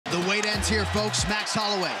The wait ends here, folks. Max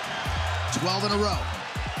Holloway, 12 in a row.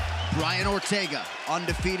 Brian Ortega,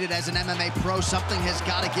 undefeated as an MMA pro. Something has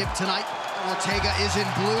got to give tonight. Ortega is in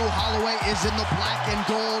blue, Holloway is in the black and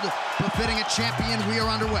gold. Befitting a champion, we are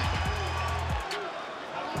underway.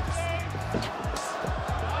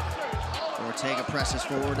 Ortega presses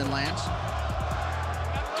forward and lands.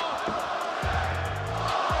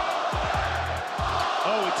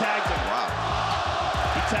 Oh, he tagged him. Wow.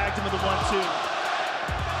 He tagged him with a 1-2.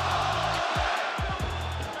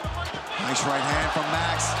 Nice right hand from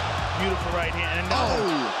Max. Beautiful right hand.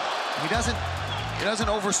 Oh! He doesn't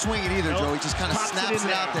overswing it either, Nope. Joe. He just kind of snaps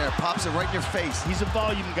it out there, pops it right in your face. He's a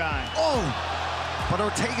volume guy. Oh! But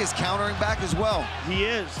Ortega's countering back as well. He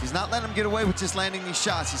is. He's not letting him get away with just landing these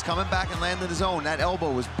shots. He's coming back and landing his own. That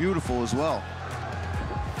elbow was beautiful as well.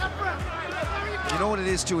 You know what it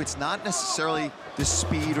is, too? It's not necessarily the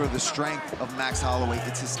speed or the strength of Max Holloway.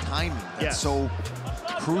 It's his timing that's so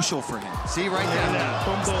crucial for him. See right there?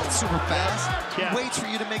 Boom, boom. It's super fast. Yeah. He waits for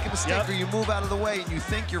you to make a mistake or you move out of the way and you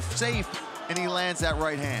think you're safe, and he lands that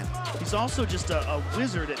right hand. He's also just a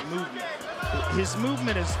wizard at movement. His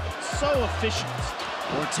movement is so efficient.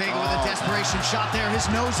 Ortega with a desperation shot there. His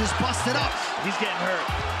nose is busted up. He's getting hurt.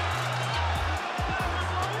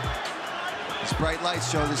 These bright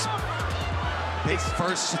lights show this big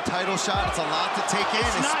first title shot. It's a lot to take in,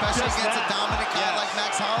 especially against a dominant guy like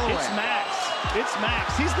Max Holloway. It's Max. It's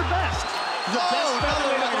Max. He's the best. The best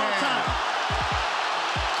featherweight of all time.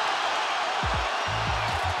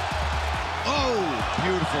 Oh!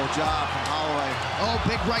 Beautiful job from Holloway. Oh,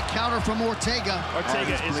 big right counter from Ortega.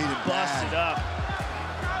 Ortega is busted up.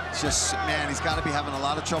 It's just, man, he's got to be having a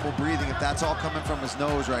lot of trouble breathing if that's all coming from his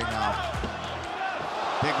nose right now.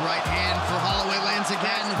 Big right hand for Holloway, lands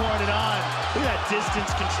again. Pouring it on. Look at that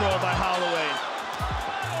distance control by Holloway.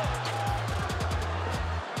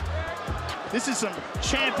 This is some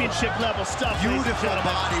championship level stuff. Beautiful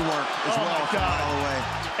body work as well from Holloway.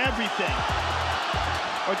 Everything.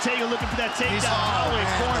 Ortega looking for that takedown. Holloway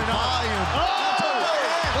pouring it on.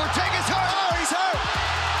 Oh! Ortega's hurt. Oh, he's hurt.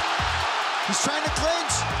 He's trying to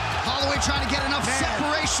clinch. Holloway trying to get enough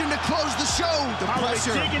separation to close the show. Holloway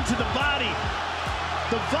digging to the body.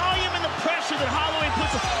 The volume and the pressure that Holloway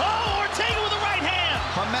puts. Oh, Ortega with the right hand.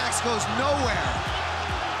 But Max goes nowhere.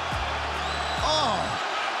 Oh.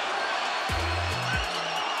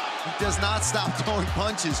 He does not stop throwing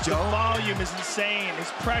punches, Joe. The volume is insane.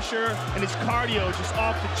 His pressure and his cardio just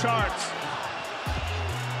off the charts.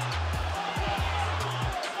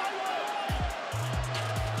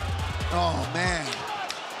 Oh, man.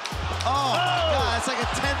 Oh, my God. It's like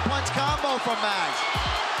a 10-punch combo from Max.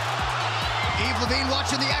 Yves Lavigne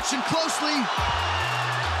watching the action closely.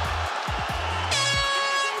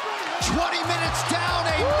 20 minutes down,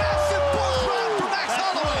 a massive bull round for Max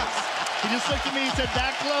Holloway. He just looked at me and said,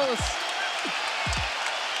 that close.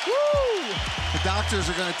 Woo! The doctors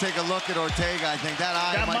are going to take a look at Ortega. I think that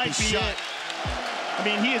eye might be shut. It. I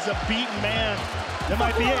mean, he is a beaten man. That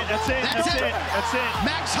might be it. That's it. That's it. That's it.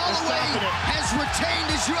 Max Holloway has retained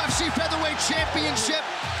his UFC featherweight championship.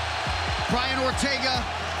 Brian Ortega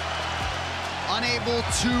unable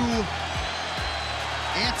to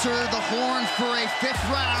answer the horn for a 5th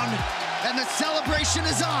round, and the celebration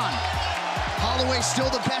is on. Holloway still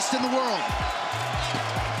the best in the world.